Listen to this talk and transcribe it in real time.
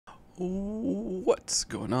What's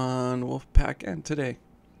going on, Wolfpack? And today,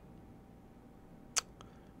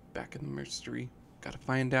 back in the mystery, gotta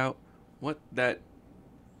find out what that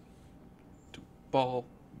ball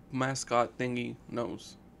mascot thingy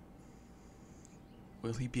knows.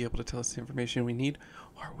 Will he be able to tell us the information we need,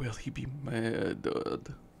 or will he be mad?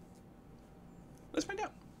 Let's find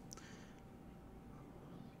out.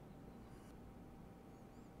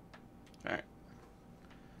 Alright.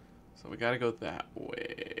 So we gotta go that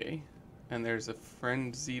way. And there's a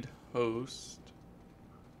frenzied host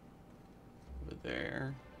over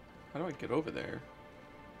there. How do I get over there?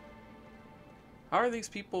 How are these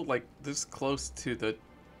people like this close to the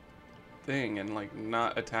thing and like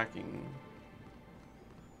not attacking?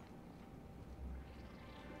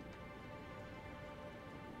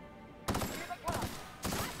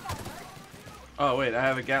 Oh wait, I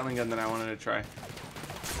have a Gatling gun that I wanted to try.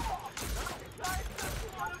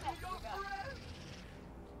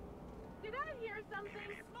 Did I hear something?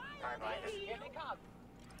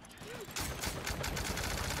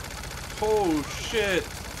 Oh shit!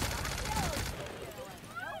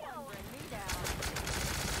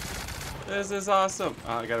 This is awesome.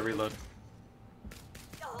 Oh, I gotta reload.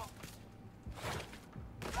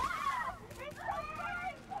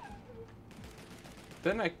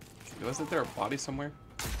 Wasn't there a body somewhere?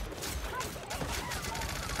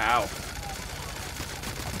 Ow.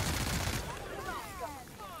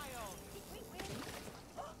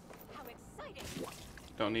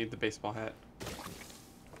 Don't need the baseball hat.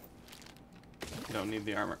 Don't need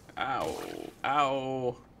the armor. Ow.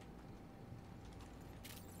 Ow.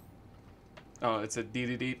 Oh, it's a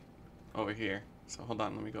DDD over here. So hold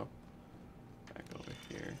on, let me go back over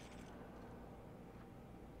here.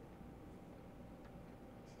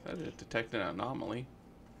 That it detected an anomaly.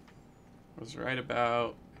 It was right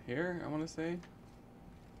about here, I want to say.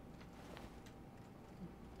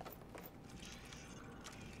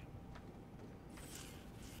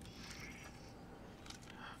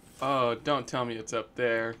 Oh, don't tell me it's up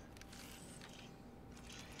there.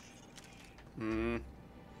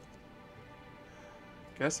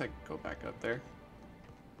 Guess I could go back up there.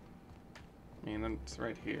 I mean, it's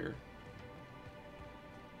right here.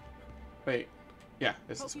 Wait. Yeah,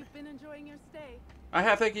 this is. Hope you've been enjoying your stay. I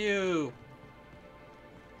have, thank you.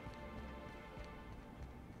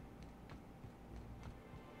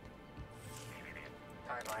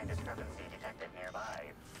 Timeline discrepancy detected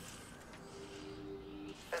nearby.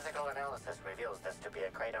 Physical analysis reveals this to be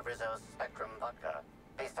a crate of Rizzo's Spectrum vodka,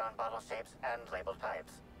 based on bottle shapes and label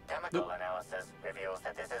types. Chemical analysis reveals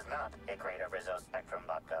that this is not a crate of Rizzo's Spectrum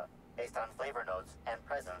vodka, based on flavor notes and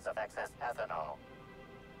presence of excess ethanol.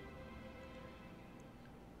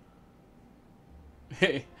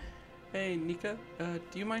 Hey, Nika,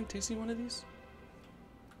 do you mind tasting one of these?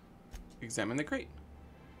 Examine the crate.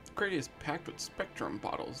 The crate is packed with Spectrum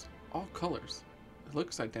bottles, all colors. It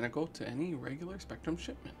looks identical to any regular Spectrum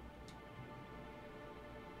shipment.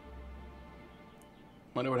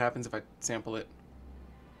 Wonder what happens if I sample it.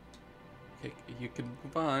 Okay, you can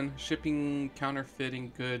move on. Shipping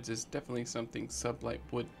counterfeiting goods is definitely something Sublight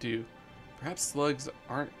would do. Perhaps slugs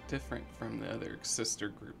aren't different from the other sister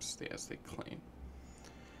groups, as they claim.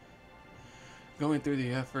 Going through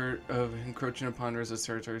the effort of encroaching upon Rizzo's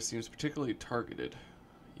territory seems particularly targeted.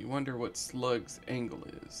 You wonder what Slug's angle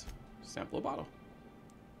is. Sample a bottle.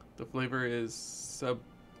 The flavor is of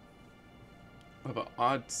an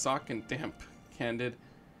odd sock and damp. Candid,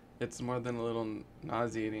 it's more than a little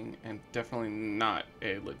nauseating and definitely not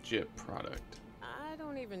a legit product. I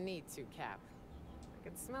don't even need to, Cap. I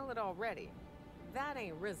can smell it already. That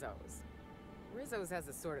ain't Rizzo's. Rizzo's has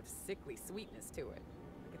a sort of sickly sweetness to it.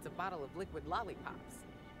 It's a bottle of liquid lollipops.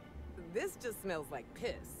 This just smells like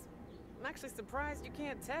piss. I'm actually surprised you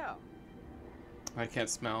can't tell. I can't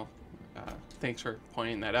smell. Thanks for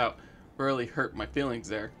pointing that out. Really hurt my feelings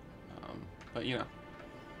there. But you know,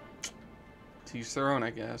 to each their own, I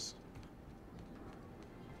guess.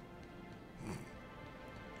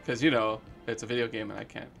 Because you know, it's a video game and I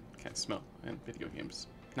can't smell in video games.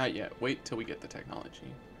 Not yet. Wait till we get the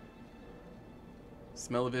technology.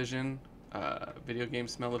 Smell-o-vision. Video game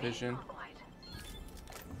smell-o-vision.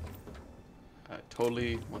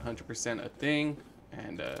 Totally 100% a thing,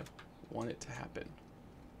 and want it to happen.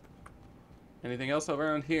 Anything else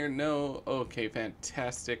around here? No? Okay,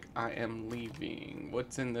 fantastic. I am leaving.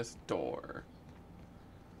 What's in this door?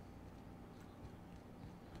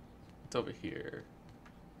 What's over here?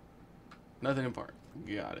 Nothing important.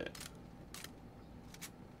 Got it.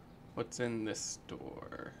 What's in this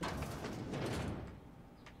door?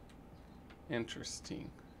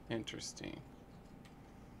 Interesting. Interesting.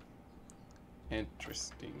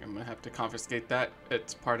 Interesting. I'm gonna have to confiscate that.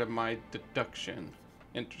 It's part of my deduction.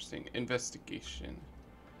 Interesting. Investigation.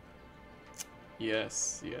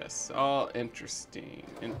 Yes, yes. All interesting.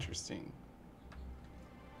 Interesting.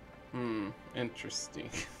 Interesting.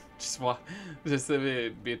 Just be a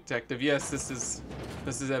detective. Yes, this is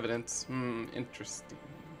evidence. Interesting.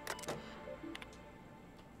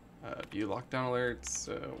 View lockdown alerts,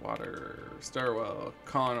 water, stairwell,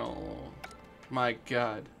 Connell. My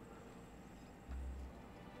God.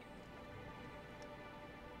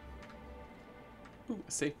 Ooh,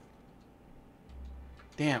 a safe.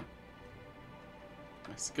 Damn.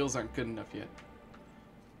 My skills aren't good enough yet.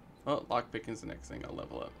 Well, lockpicking's the next thing I'll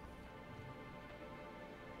level up.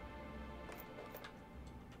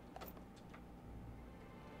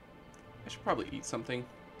 I should probably eat something.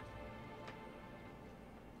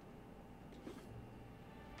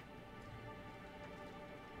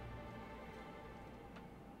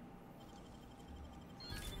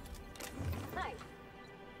 Hi.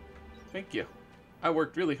 Thank you. I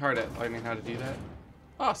worked really hard at learning how to do that.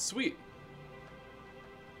 Oh, sweet.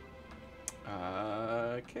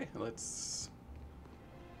 Okay, let's...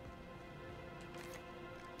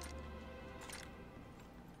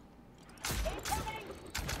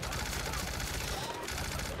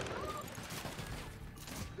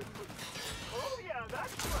 Oh yeah,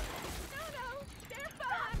 that's right. No, they're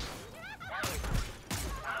fine.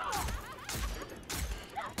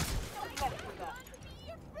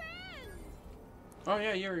 Your friends. Oh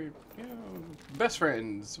yeah, you're best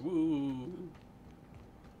friends. Woo.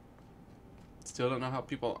 Still don't know how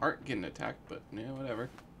people aren't getting attacked, but yeah, whatever.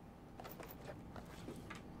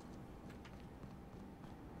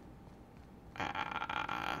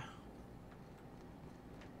 Ah.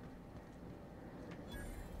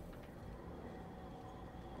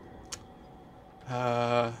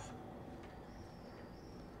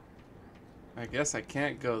 I guess I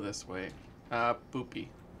can't go this way. Boopy.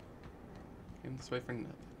 Came this way for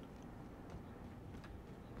nothing.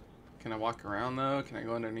 Can I walk around though? Can I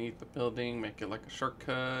go underneath the building, make it like a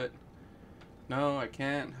shortcut? No, I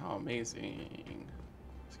can't. How amazing.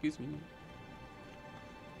 Excuse me.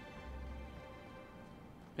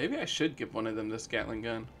 Maybe I should give one of them this Gatling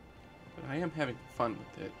gun. But I am having fun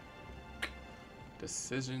with it.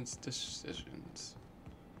 Decisions.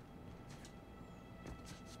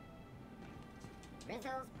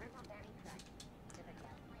 Rizzo's purple berry crush.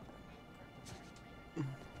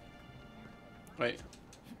 Wait.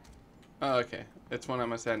 Oh, okay. It's when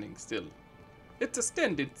I'm standing still. It's a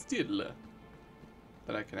standing still.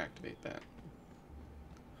 That I can activate that.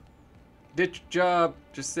 Did your job,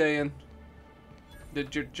 just saying.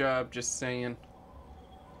 Did your job, just saying.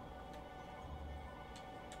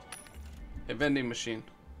 A vending machine.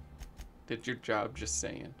 Did your job, just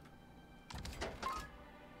saying.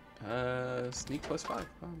 Sneak +5.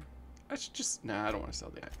 I should just... Nah, I don't want to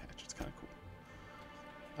sell the eye patch. It's kind of cool.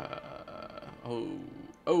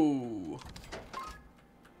 Oh.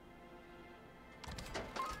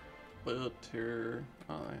 Bolter.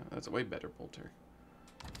 Oh, yeah, that's a way better bolter.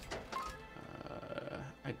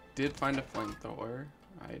 I did find a flamethrower.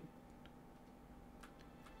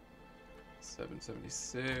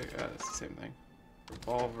 776. That's the same thing.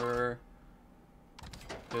 Revolver.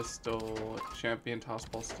 Pistol. Champion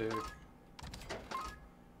tossball stick.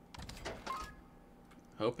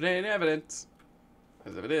 Hope it ain't evidence.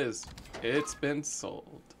 Because if it is, it's been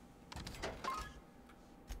sold.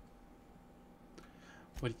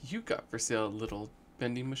 What do you got for sale, little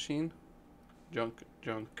vending machine? Junk.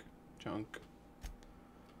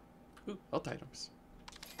 Ooh, health items.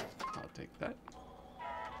 I'll take that.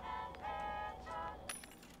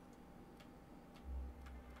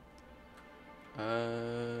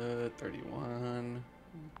 Uh, 31.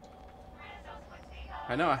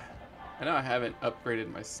 I know I haven't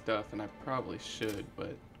upgraded my stuff, and I probably should,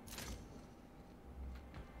 but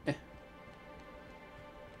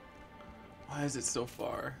why is it so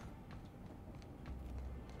far?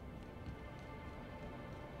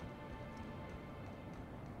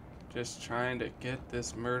 Just trying to get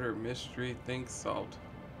this murder mystery thing solved.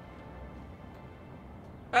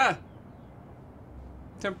 Ah!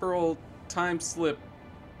 Temporal time slip.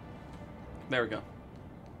 There we go.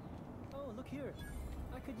 Oh, look here.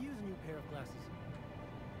 I could use a new pair of glasses.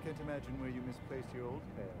 Can't imagine where you misplaced your old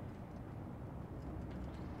pair.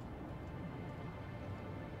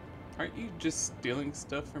 Aren't you just stealing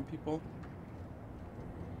stuff from people?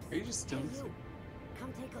 Are you just stealing Hey, stuff? you.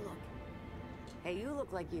 Come take a look. Hey, you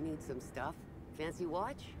look like you need some stuff. Fancy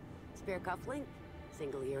watch? Spare cufflink?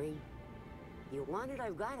 Single earring? You want it,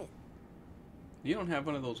 I've got it. You don't have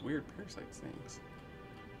one of those weird parasite things.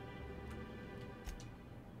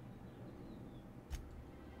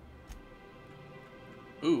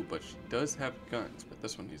 Ooh, but she does have guns, but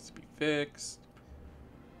this one needs to be fixed.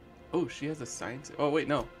 Oh, she has a science. Oh, wait,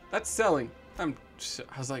 no. That's selling. I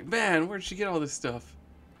was like, man, where'd she get all this stuff?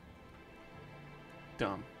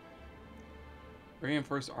 Dumb.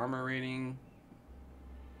 Reinforced armor rating.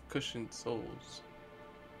 Cushioned souls.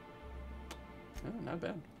 Oh, not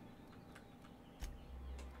bad.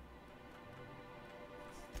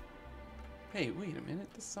 Hey, wait a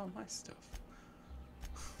minute. This is all my stuff.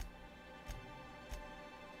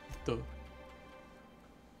 Duh.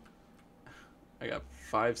 I got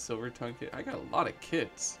 5 silver tongue kits. I got a lot of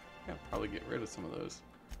kits. I gotta probably get rid of some of those.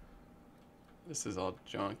 This is all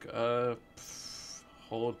junk.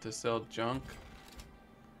 Hold to sell junk.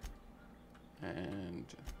 And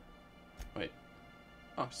wait.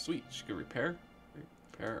 Oh, sweet. She could repair.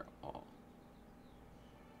 Repair all.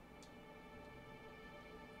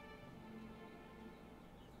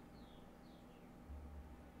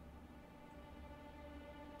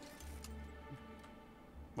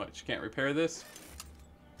 What? She can't repair this?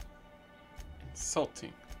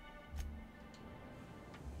 Insulting.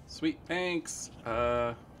 Sweet, thanks.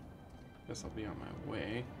 Guess I'll be on my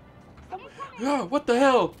way. Ah, what the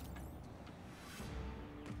hell?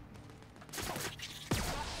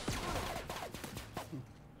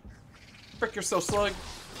 Frick yourself, slug.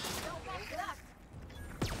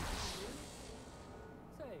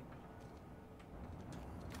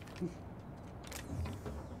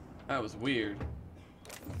 That was weird.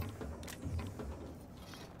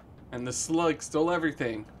 And the slug stole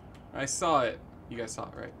everything. I saw it. You guys saw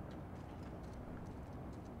it, right?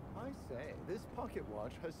 I say, this pocket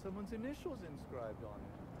watch has someone's initials inscribed on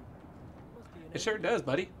it. Must be an It sure does,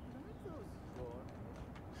 buddy. Aren't those your-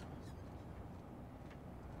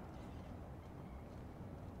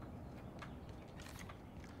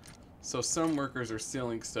 So some workers are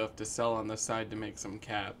stealing stuff to sell on the side to make some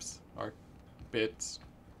caps or bits.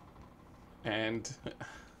 And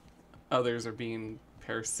others are being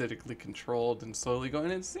parasitically controlled and slowly going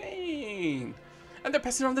insane. And they're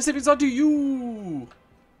passing on the savings on to you.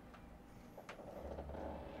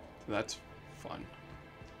 So that's fun.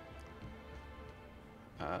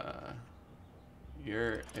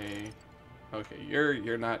 You're a okay,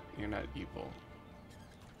 you're not evil.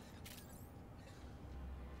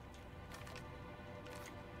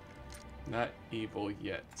 Not evil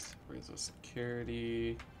yet. Rizzo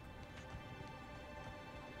security.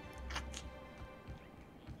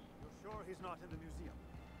 You're sure he's not in the museum?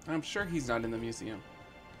 I'm sure he's not in the museum.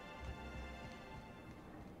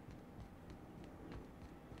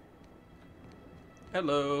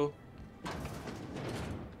 Hello.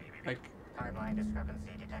 Like, Timeline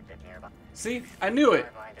discrepancy detected nearby. see, I knew it.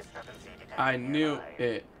 Timeline discrepancy detected I knew nearby.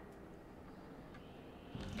 it.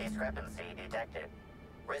 Discrepancy detected.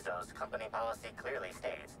 Rizzo's company policy clearly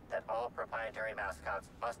states that all proprietary mascots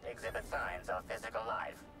must exhibit signs of physical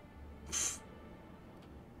life.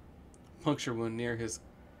 Puncture wound near his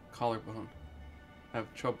collarbone. I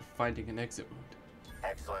have trouble finding an exit wound.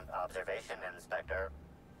 Excellent observation, Inspector.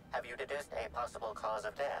 Have you deduced a possible cause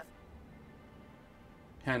of death?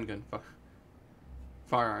 Handgun.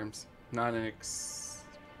 Firearms. Not an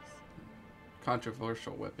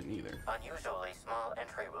controversial weapon either. Unusually small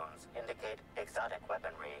entry wounds indicate exotic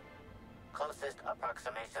weaponry. Closest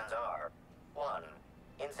approximations are 1.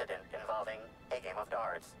 Incident involving a game of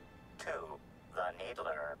darts. 2. The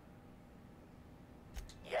Needler.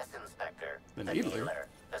 Yes, Inspector. The Needler?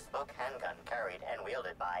 The spoke handgun carried and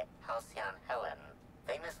wielded by Halcyon Helen.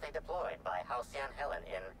 Famously deployed by Halcyon Helen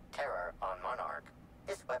in Terror on Monarch.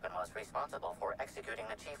 This weapon was responsible for executing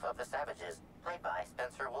the Chief of the Savages, played by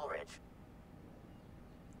Spencer Woolridge.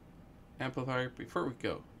 Amplifier, before we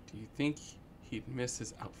go, do you think he'd miss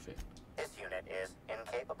his outfit? This unit is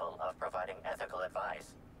incapable of providing ethical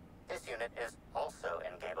advice. This unit is also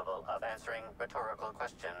incapable of answering rhetorical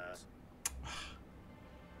questions.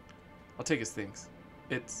 I'll take his things.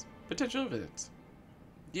 It's potential evidence.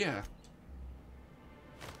 Yeah.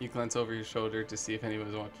 You glance over your shoulder to see if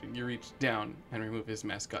anyone's watching. You reach down and remove his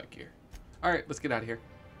mascot gear. Alright, let's get out of here.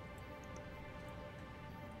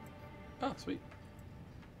 Oh, sweet.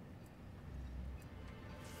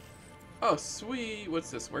 Oh, sweet.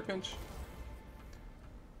 What's this? Workbench?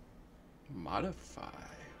 Modify.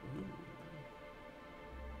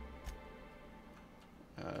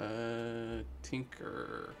 Ooh.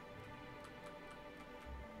 Tinker.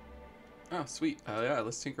 Oh, sweet. Yeah,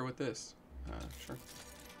 let's tinker with this. Sure.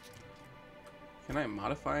 Can I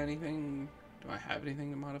modify anything? Do I have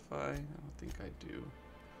anything to modify? I don't think I do.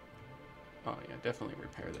 Oh, yeah, definitely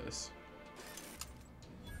repair this.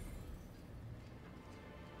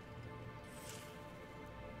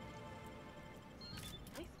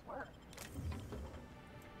 Nice work.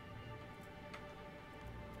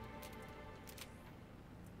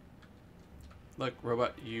 Look,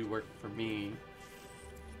 robot, you work for me.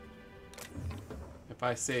 If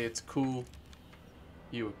I say it's cool,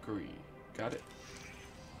 you agree. Got it?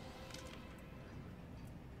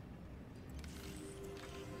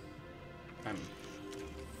 I'm...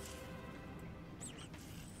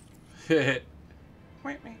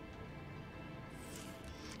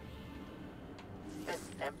 This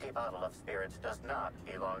empty bottle of spirits does not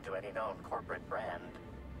belong to any known corporate brand.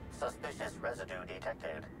 Suspicious residue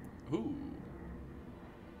detected. Ooh.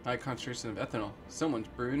 High concentration of ethanol. Someone's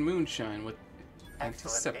brewing moonshine with Excellent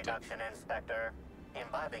antiseptic. deduction, Inspector.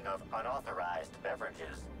 Imbibing of unauthorized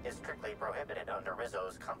beverages is strictly prohibited under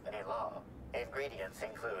Rizzo's company law. Ingredients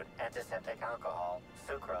include antiseptic alcohol,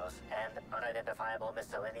 sucrose, and unidentifiable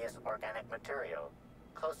miscellaneous organic material.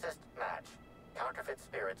 Closest match. Counterfeit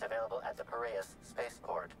spirits available at the Piraeus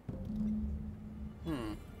spaceport.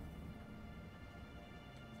 Hmm.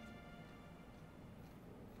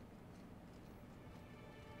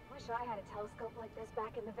 Wish I had a telescope like this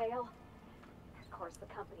back in the Vale. Of course, the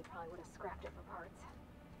company probably would have scrapped it for parts.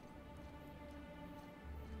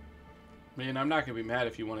 Man, I'm not gonna be mad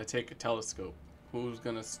if you want to take a telescope. Who's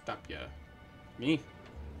gonna stop ya? Me?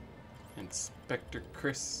 Inspector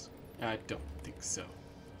Chris? I don't think so.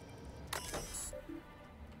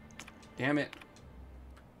 Damn it.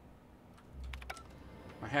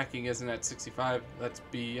 My hacking isn't at 65. That's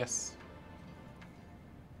BS.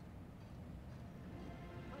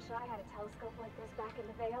 Wish I had a telescope like this back in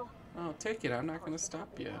the Vale. Oh, take it. I'm not Of gonna course, the stop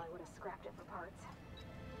company you. probably would have scrapped it for parts.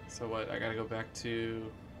 So what? I gotta go back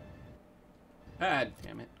to... Ah,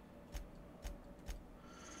 damn it.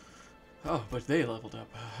 Oh, but they leveled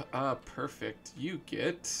up. Perfect. You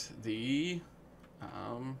get the...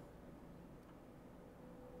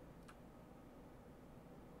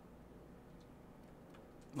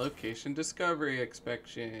 Location discovery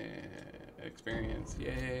experience.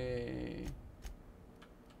 Yay.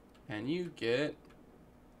 And you get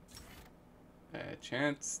a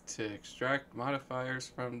chance to extract modifiers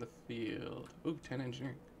from the field. Ooh, 10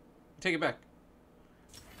 engineering. Take it back.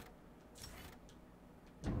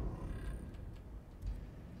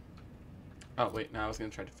 Oh, wait, now I was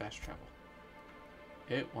going to try to fast travel.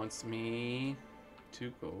 It wants me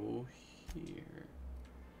to go here.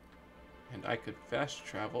 And I could fast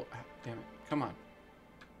travel. Ah, damn it. Come on.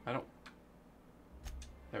 I don't...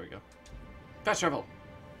 There we go. Fast travel!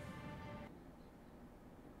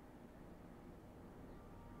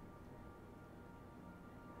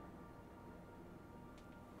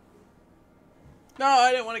 No,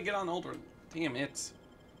 I didn't want to get on older. Damn it.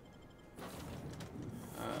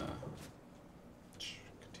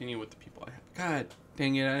 Continue with the people I have. God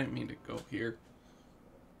dang it, I didn't mean to go here.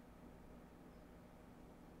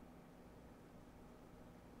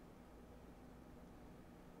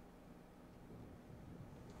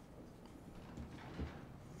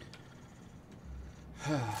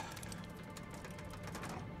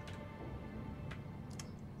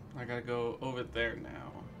 I gotta go over there now.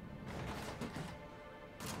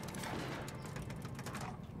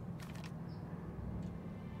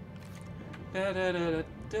 Da da da da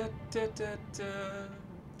da da da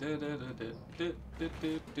da da da da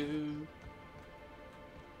da da.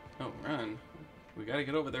 Oh, run! We gotta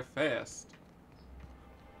get over there fast.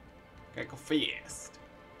 Gotta go fast.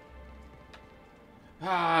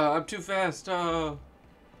 Ah, I'm too fast. Oh,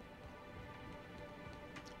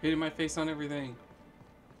 hitting my face on everything.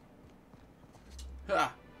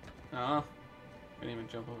 Ah, no, couldn't even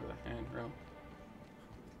jump over the handrail.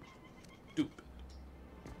 Stupid.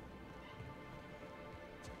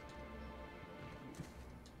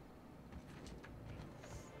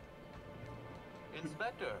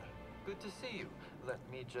 Inspector, good to see you. Let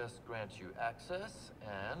me just grant you access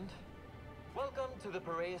and... Welcome to the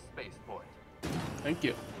Piraeus Spaceport. Thank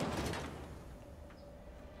you.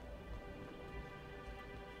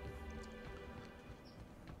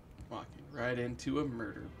 Walking right into a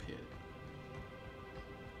murder pit.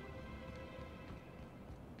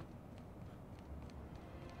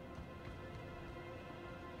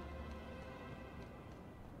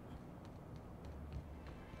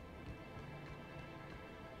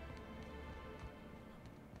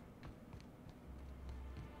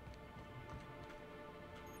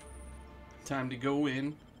 Time to go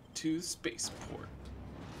in to spaceport.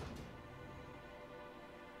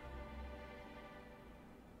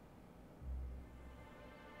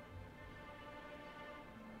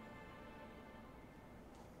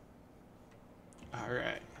 All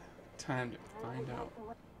right, time to find out.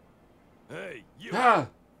 Hey, you! Ah!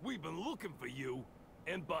 We've been looking for you,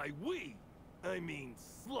 and by we, I mean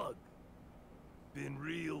Slug. Been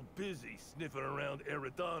real busy sniffing around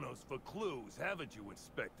Eridanos for clues, haven't you,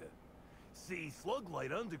 Inspector? See,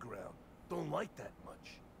 Sluglight Underground don't like that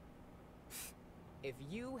much. If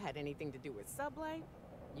you had anything to do with Sublight,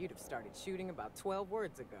 you'd have started shooting about 12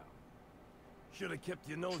 words ago. Should have kept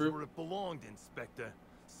your nose True. where it belonged, Inspector.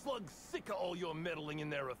 Slug's sick of all your meddling in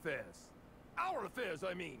their affairs. Our affairs,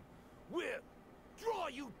 I mean. We're... Draw,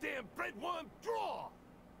 you damn breadworm, draw!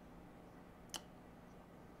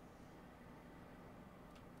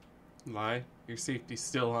 Lie. Your safety's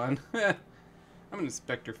still on. I'm an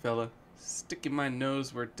inspector, fella. Sticking my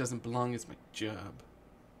nose where it doesn't belong is my job.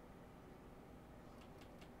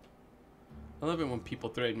 I love it when people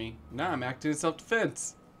threaten me. Now I'm acting in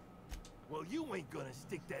self-defense. Well, you ain't gonna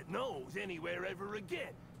stick that nose anywhere ever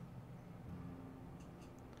again.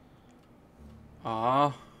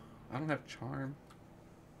 Aw, I don't have charm.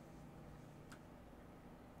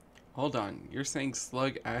 Hold on, you're saying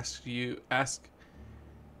Slug asked you,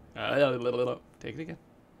 take it again.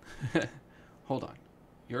 Hold on.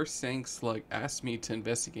 You're saying Slug asked me to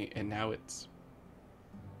investigate and now it's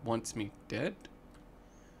wants me dead?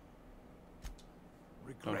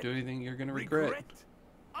 Regret? Don't do anything you're gonna regret.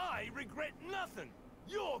 I regret nothing.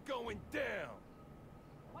 You're going down.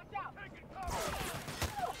 Watch out.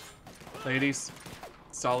 Ladies,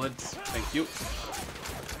 solids, thank you.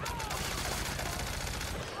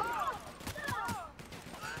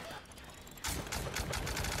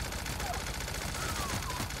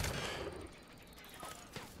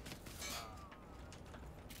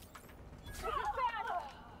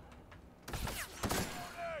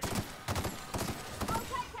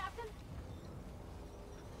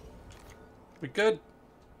 We good?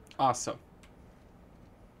 Awesome.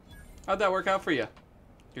 How'd that work out for you?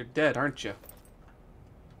 You're dead, aren't you?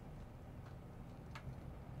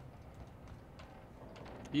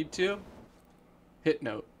 You too? Hit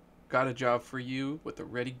note. Got a job for you with a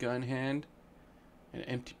ready gun hand and an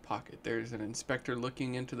empty pocket. There's an inspector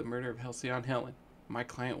looking into the murder of Halcyon Helen. My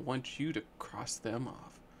client wants you to cross them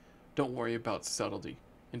off. Don't worry about subtlety.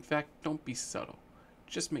 In fact, don't be subtle.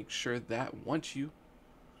 Just make sure that once you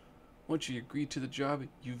agree to the job,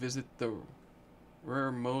 you visit the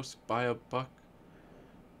rearmost, buy a buck,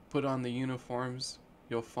 put on the uniforms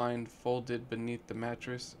you'll find folded beneath the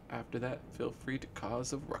mattress. After that, feel free to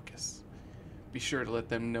cause a ruckus. Be sure to let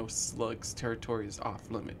them know Slug's territory is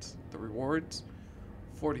off limits. The rewards?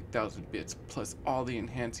 40,000 bits plus all the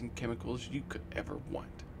enhancing chemicals you could ever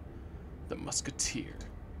want. The Musketeer.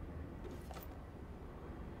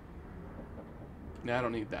 Nah, I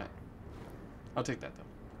don't need that. I'll take that though.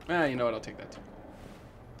 Ah, you know what? I'll take that too.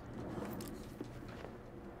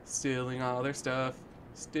 Stealing all their stuff.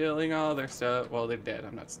 Stealing all their stuff. Well, they're dead.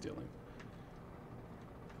 I'm not stealing.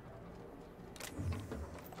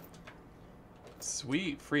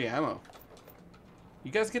 Sweet. Free ammo.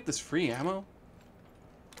 You guys get this free ammo?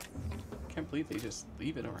 Can't believe they just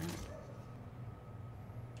leave it around.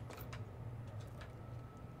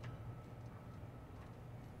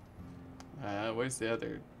 Where's the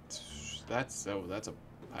other? That's a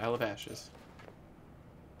pile of ashes.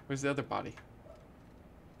 Where's the other body?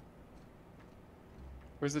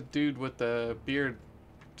 Where's the dude with the beard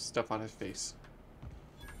stuff on his face?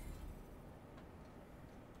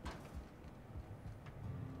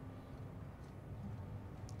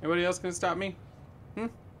 Anybody else gonna stop me? I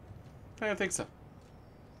don't think so.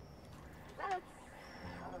 That's a lot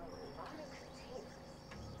of containers.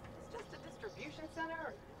 It's just a distribution center,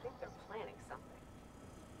 or do you think they're planning something?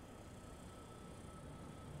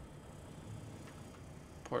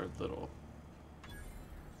 Poor little.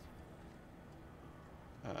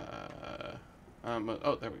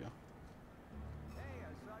 Oh, there we go. Hey,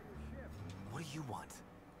 I saw your ship. What do you want?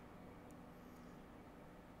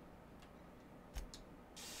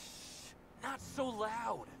 Not so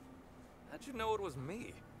loud. How'd you know it was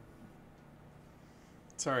me?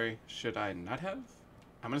 Sorry, should I not have?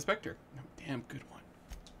 I'm an inspector. I'm a damn good one.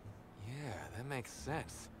 Yeah, that makes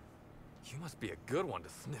sense. You must be a good one to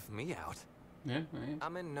sniff me out. Yeah, I am.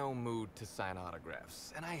 I'm in no mood to sign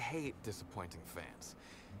autographs, and I hate disappointing fans.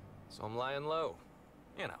 So I'm lying low.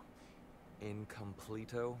 You know,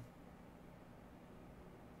 incompleto.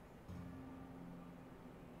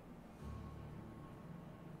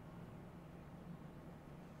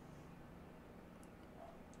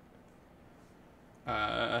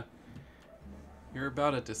 You're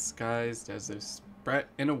about as disguised as a sprat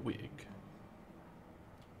in a wig.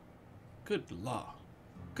 Good law.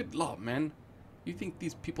 Good law, man. You think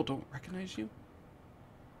these people don't recognize you?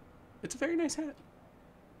 It's a very nice hat.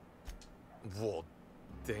 Well,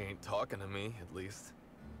 they ain't talking to me, at least.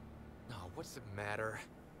 No, what's it matter?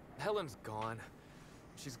 Helen's gone.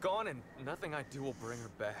 She's gone and nothing I do will bring her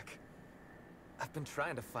back. I've been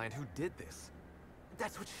trying to find who did this.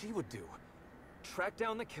 That's what she would do. Track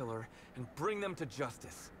down the killer and bring them to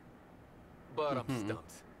justice. But I'm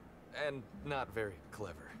stumped. And not very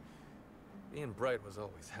clever. Being bright was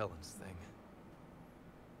always Helen's thing.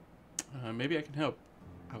 Maybe I can help.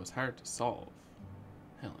 I was hired to solve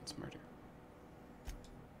Helen's murder.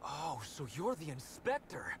 Oh, so you're the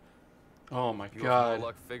inspector. Oh my You have god. more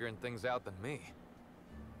luck figuring things out than me.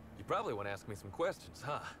 You probably want to ask me some questions,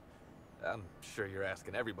 huh? I'm sure you're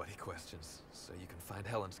asking everybody questions, so you can find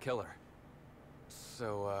Helen's killer.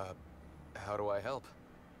 So, how do I help?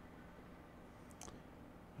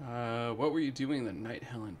 What were you doing the night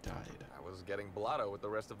Helen died? I was getting blotto with the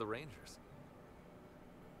rest of the Rangers.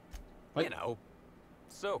 What? You know,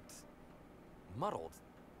 soaked, muddled,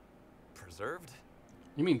 preserved.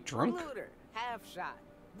 You mean drunk? Looter, half shot,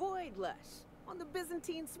 void lush, on the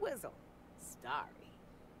Byzantine swizzle. Starry.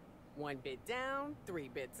 1 bit down, 3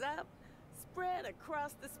 bits up, spread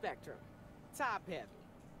across the spectrum. Top heavy.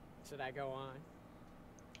 Should I go on?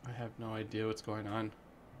 I have no idea what's going on.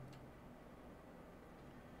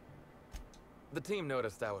 The team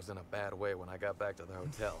noticed I was in a bad way when I got back to the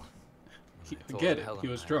hotel. When I I told get it, Helen he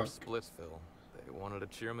was and I were drunk. Splitsville. They wanted to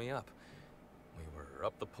cheer me up. We were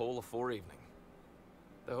up the pole afore evening.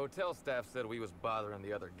 The hotel staff said we was bothering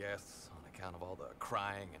the other guests on account of all the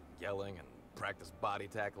crying and yelling and practice body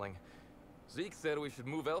tackling. Zeke said we should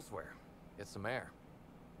move elsewhere, get some air.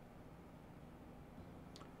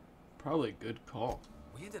 Probably a good call.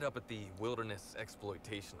 We ended up at the Wilderness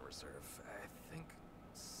Exploitation Reserve. I think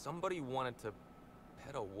somebody wanted to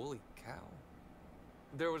pet a woolly cow.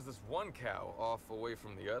 There was this one cow off away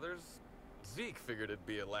from the others. Zeke figured it'd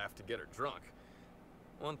be a laugh to get her drunk.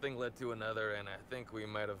 One thing led to another, and I think we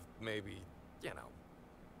might have maybe, you know,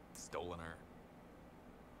 stolen her.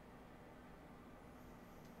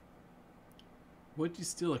 What'd you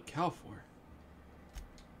steal a cow for?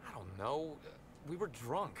 I don't know. We were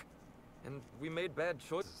drunk, and we made bad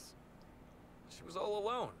choices. She was all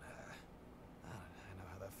alone. I know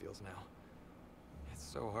how that feels now. It's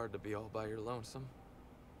so hard to be all by your lonesome.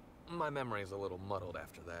 My memory's a little muddled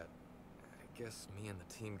after that. I guess me and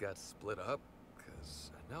the team got split up,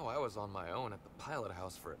 because I know I was on my own at the pilot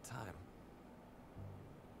house for a time.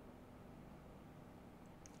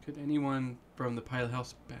 Could anyone from the pilot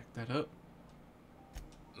house back that up?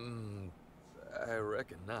 I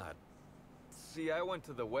reckon not. See, I went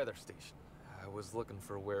to the weather station. I was looking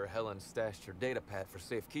for where Helen stashed her data pad for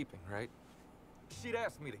safekeeping, right? She'd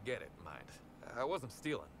asked me to get it, mind. I wasn't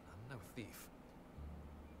stealing. I'm no thief.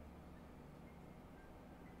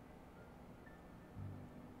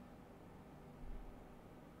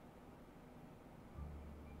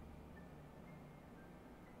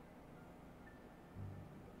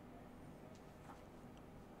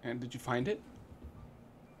 And did you find it?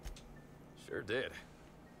 Sure did.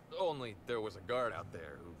 Only there was a guard out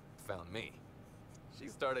there who found me. She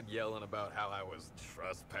started yelling about how I was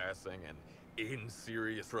trespassing and in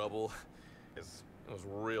serious trouble. It was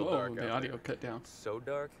real Whoa, dark the out audio there. cut down. So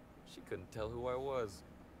dark, she couldn't tell who I was.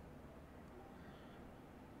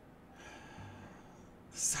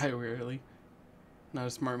 Sigh wearily. Not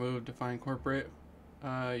a smart move to find corporate.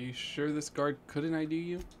 You sure this guard couldn't ID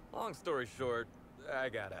you? Long story short, I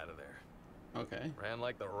got out of there. Okay. Ran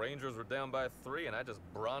like the Rangers were down by 3, and I just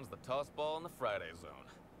bronzed the toss ball in the Friday zone.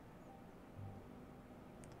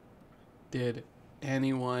 Did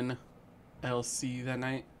anyone else see you that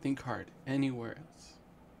night? Think hard. Anywhere else?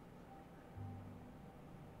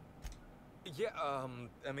 Yeah,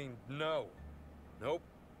 I mean, no. Nope.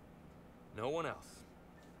 No one else.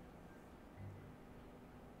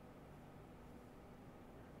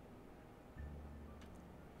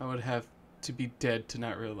 I would have to be dead to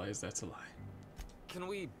not realize that's a lie. Can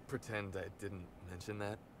we pretend I didn't mention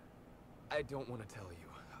that? I don't want to tell you.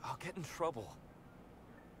 I'll get in trouble.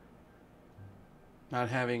 Not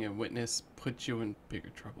having a witness puts you in bigger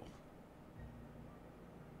trouble.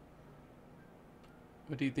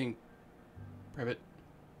 What do you think, Private?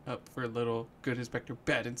 Up for a little good inspector,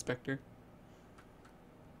 bad inspector?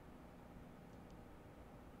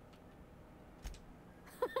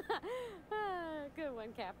 Good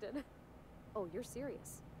one, Captain. Oh, you're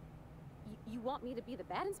serious? You want me to be the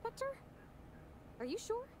bad inspector? Are you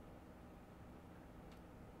sure?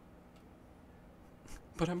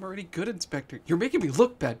 But I'm already good inspector. You're making me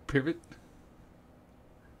look bad, Privet.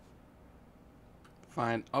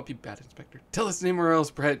 Fine, I'll be bad inspector. Tell us anywhere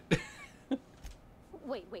else, Brett.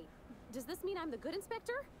 Wait. Does this mean I'm the good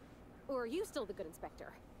inspector? Or are you still the good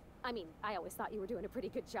inspector? I mean, I always thought you were doing a pretty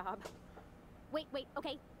good job. Wait,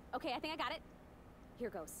 okay, I think I got it. Here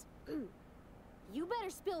goes. You better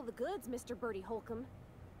spill the goods, Mr. Bertie Holcomb.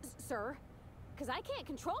 Sir, because I can't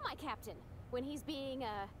control my captain. When he's being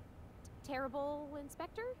a terrible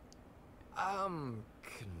inspector? I'm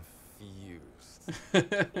confused.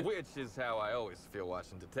 Which is how I always feel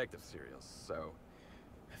watching detective serials, so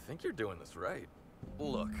I think you're doing this right.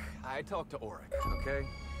 Look, I talked to Auric, okay?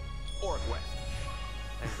 Auric West.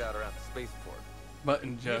 Hangs out around the spaceport.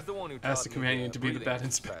 Button He's Jeff the one who asked taught the me companion to be the breathing bad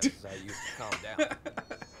inspector. exercises I used to calm down.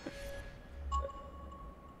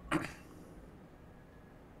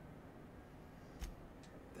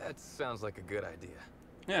 That sounds like a good idea.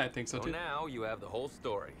 Yeah, I think so too. Now you have the whole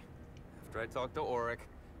story. After I talked to Auric,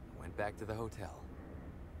 I went back to the hotel.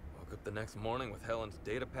 Woke up the next morning with Helen's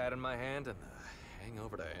data pad in my hand and the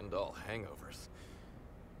hangover to end all hangovers.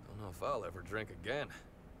 Don't know if I'll ever drink again.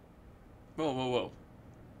 Whoa, whoa, whoa.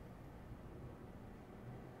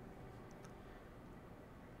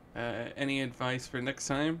 Any advice for next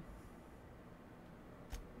time?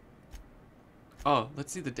 Oh,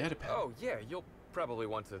 let's see the data pad. Oh, yeah, you'll probably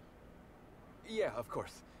want to... Yeah, of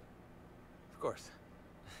course. Of course.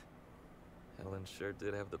 Helen sure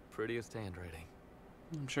did have the prettiest handwriting.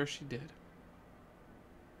 I'm sure she did.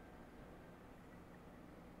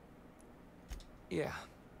 Yeah.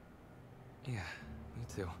 Yeah, me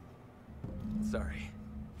too. Sorry.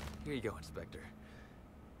 Here you go, Inspector.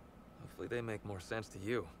 Hopefully they make more sense to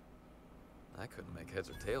you. I couldn't make heads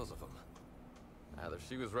or tails of them. Either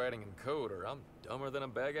she was writing in code or I'm dumber than a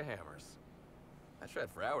bag of hammers. I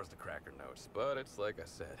tried for hours to crack her notes, but it's like I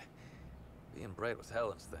said. Being bright was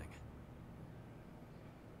Helen's thing.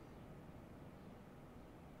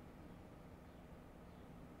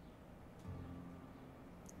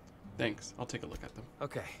 Thanks. I'll take a look at them.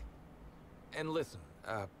 Okay. And listen,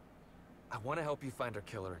 I want to help you find her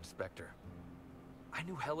killer, Inspector. I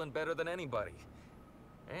knew Helen better than anybody.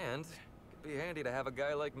 And it'd be handy to have a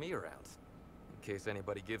guy like me around, in case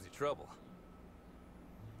anybody gives you trouble.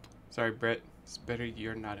 Sorry, Brett. It's better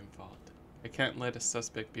you're not involved. I can't let a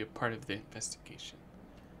suspect be a part of the investigation.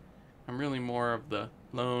 I'm really more of the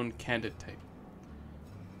lone candid type.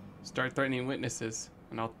 Start threatening witnesses,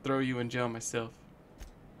 and I'll throw you in jail myself.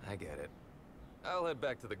 I get it. I'll head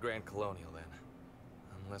back to the Grand Colonial then.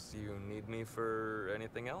 Unless you need me for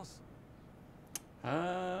anything else?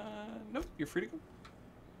 Nope, you're free to go.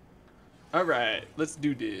 Alright, let's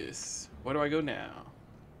do this. Where do I go now?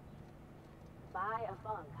 Buy a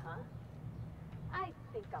bunk, huh? I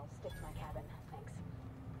think I'll stick to my cabin, thanks.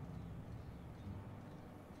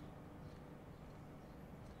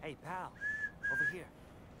 Hey, pal. Over here.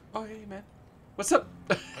 Oh, hey, man. What's up?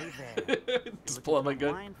 Hey there. Just pull out my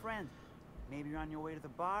gun. Blind friend. Maybe you're on your way to the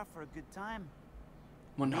bar for a good time.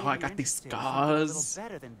 Wonder how Maybe I you're got these interested in something a little scars.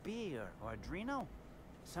 better than beer or Adreno.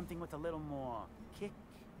 Something with a little more kick.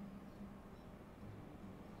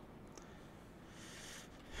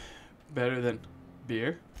 Better than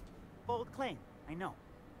beer? Bold claim, I know.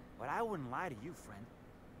 But I wouldn't lie to you, friend.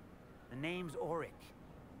 The name's Auric.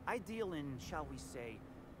 I deal in, shall we say,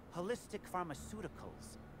 holistic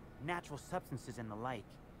pharmaceuticals, natural substances and the like.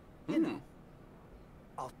 You know,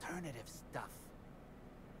 alternative stuff.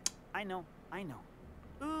 I know.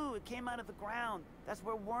 Ooh, it came out of the ground. That's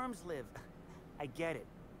where worms live. I get it.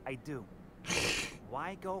 I do.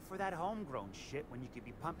 Why go for that homegrown shit when you could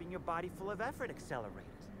be pumping your body full of effort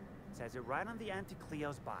accelerators? Says it right on the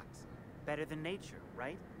Anti-Cleo's box. Better than nature,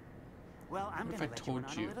 right? Well, I'm What if gonna I let you in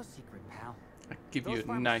told on a you? little secret, pal. I give you Those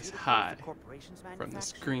a nice pharmaceuticals high the corporations from the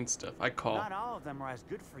manufacture, screen stuff I call not all of them are as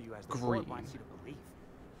good for you as the green. board wants you to believe.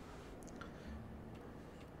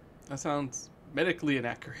 That sounds medically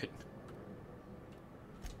inaccurate.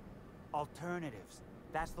 Alternatives.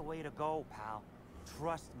 That's the way to go, pal.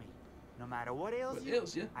 Trust me. No matter what ails What you,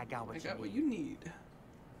 ails you? I got what I you got need. what you need.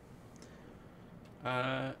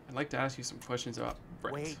 I'd like to ask you some questions about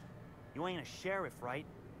Brett. Wait, you ain't a sheriff, right?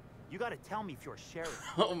 You gotta tell me if you're a sheriff.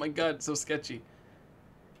 Oh my god, so sketchy.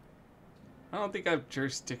 I don't think I have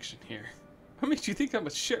jurisdiction here. What makes you think I'm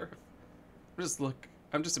a sheriff?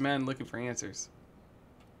 I'm just a man looking for answers.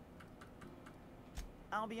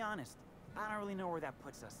 I'll be honest. I don't really know where that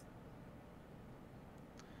puts us.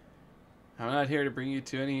 I'm not here to bring you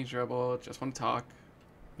to any trouble, just want to talk.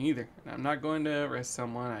 Me either. And I'm not going to arrest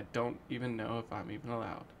someone I don't even know if I'm even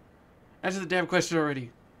allowed. Answer the damn question already.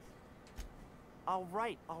 All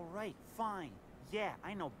right, fine. Yeah,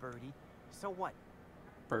 I know Birdie. So what?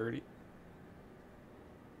 Birdie.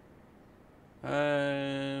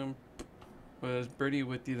 Was Birdie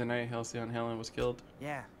with you the night Halcyon Helen was killed?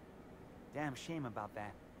 Yeah. Damn shame about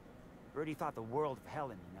that. Birdie thought the world of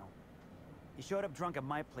Helen, you know. He showed up drunk at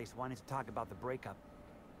my place wanting to talk about the breakup.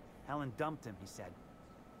 Helen dumped him, he said.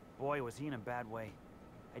 Boy, was he in a bad way.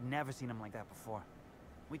 I'd never seen him like that before.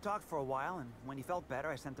 We talked for a while, and when he felt better,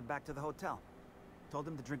 I sent him back to the hotel. Told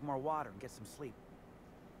him to drink more water and get some sleep.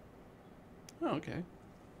 Oh, okay.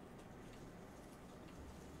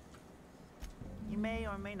 You may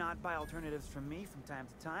or may not buy alternatives from me from time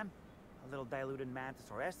to time. A little diluted mantis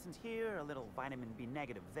or essence here, a little vitamin B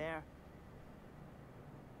negative there.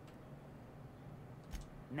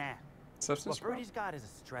 Nah. Substance What Birdie's got is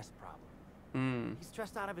a stress problem. Hmm. He's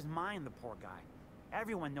stressed out of his mind, the poor guy.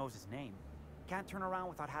 Everyone knows his name. Can't turn around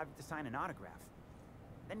without having to sign an autograph.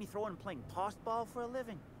 Then you throw in playing tossball for a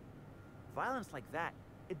living. Violence like that,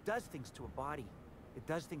 it does things to a body. It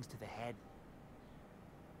does things to the head.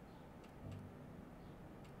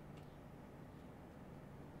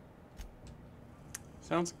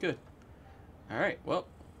 Sounds good. Alright, well,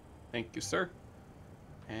 thank you, sir.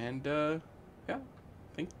 And, yeah,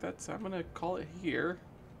 I think that's, I'm gonna call it here.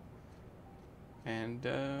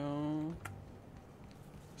 And,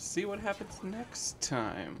 see what happens next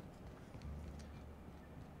time.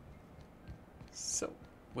 So,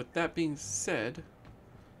 with that being said,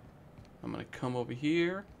 I'm gonna come over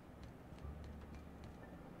here.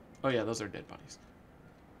 Oh yeah, those are dead bodies.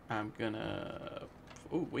 I'm gonna,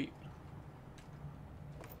 oh wait.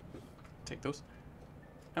 Take those.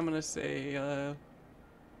 I'm gonna say,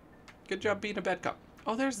 good job being a bad cop.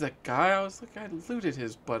 Oh, there's the guy. I was like, I looted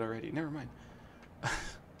his butt already. Never mind.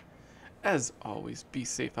 As always, be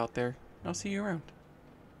safe out there. I'll see you around.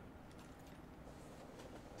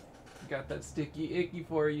 Got that sticky icky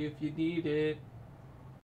for you if you need it.